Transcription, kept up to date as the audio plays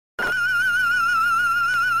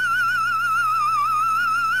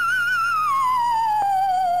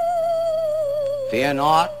Fear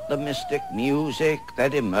not the mystic music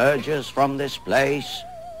that emerges from this place.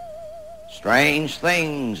 Strange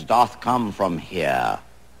things doth come from here.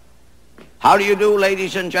 How do you do,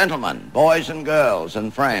 ladies and gentlemen, boys and girls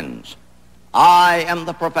and friends? I am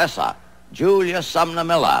the professor, Julius Sumner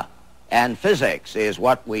Miller, and physics is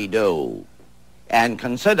what we do. And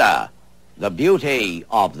consider the beauty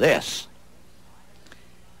of this.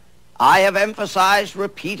 I have emphasized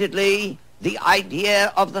repeatedly the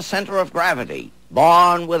idea of the center of gravity,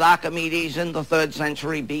 born with Archimedes in the 3rd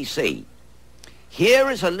century BC. Here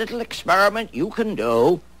is a little experiment you can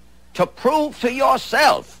do to prove to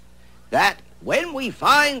yourself that when we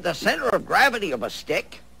find the center of gravity of a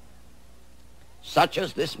stick, such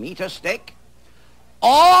as this meter stick,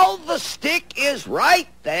 all the stick is right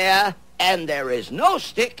there and there is no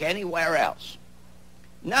stick anywhere else.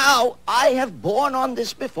 Now, I have borne on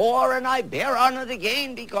this before and I bear on it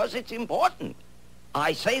again because it's important.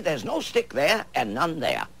 I say there's no stick there and none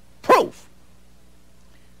there. Proof.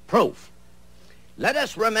 Proof. Let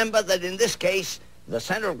us remember that in this case, the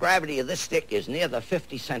center of gravity of this stick is near the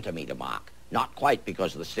 50 centimeter mark. Not quite,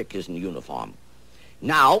 because the stick isn't uniform.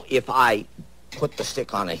 Now, if I put the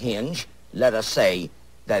stick on a hinge, let us say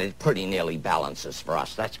that it pretty nearly balances for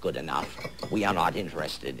us. That's good enough. We are not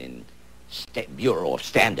interested in Bureau of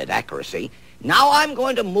Standard accuracy. Now I'm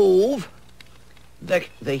going to move the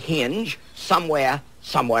hinge somewhere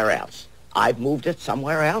else. I've moved it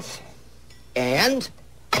somewhere else, and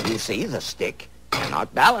you see the stick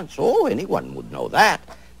cannot balance. Oh, anyone would know that.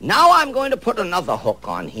 Now I'm going to put another hook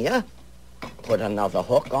on here, put another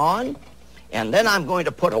hook on, and then I'm going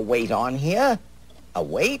to put a weight on here, a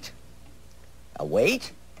weight,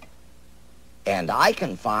 and I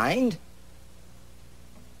can find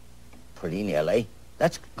pretty nearly,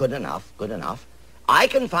 that's good enough, good enough. I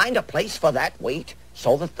can find a place for that weight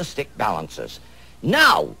so that the stick balances.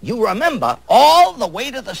 Now, you remember, all the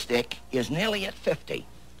weight of the stick is nearly at 50.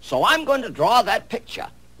 So I'm going to draw that picture.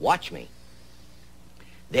 Watch me.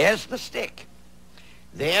 There's the stick.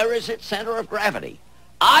 There is its center of gravity.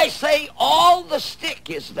 I say all the stick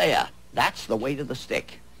is there. That's the weight of the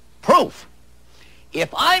stick. Proof.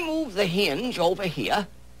 If I move the hinge over here,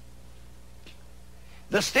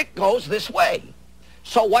 the stick goes this way.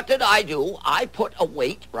 So what did I do? I put a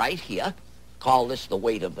weight right here. Call this the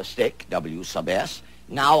weight of the stick, W sub S.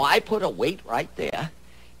 Now I put a weight right there.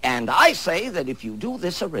 And I say that if you do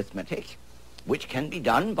this arithmetic, which can be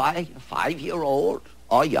done by a 5-year-old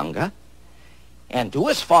or younger, and do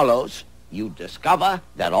as follows, you discover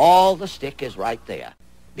that all the stick is right there.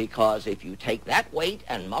 Because if you take that weight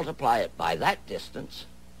and multiply it by that distance,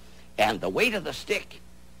 and the weight of the stick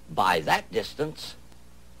by that distance,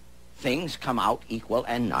 things come out equal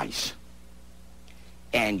and nice.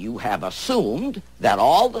 And you have assumed that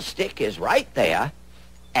all the stick is right there,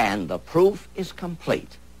 and the proof is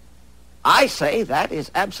complete. I say that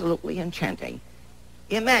is absolutely enchanting.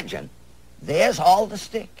 Imagine, there's all the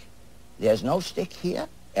stick. There's no stick here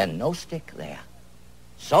and no stick there.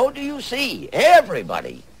 So do you see,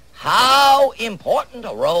 everybody, how important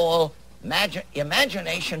a role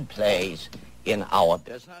imagination plays in our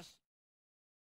business?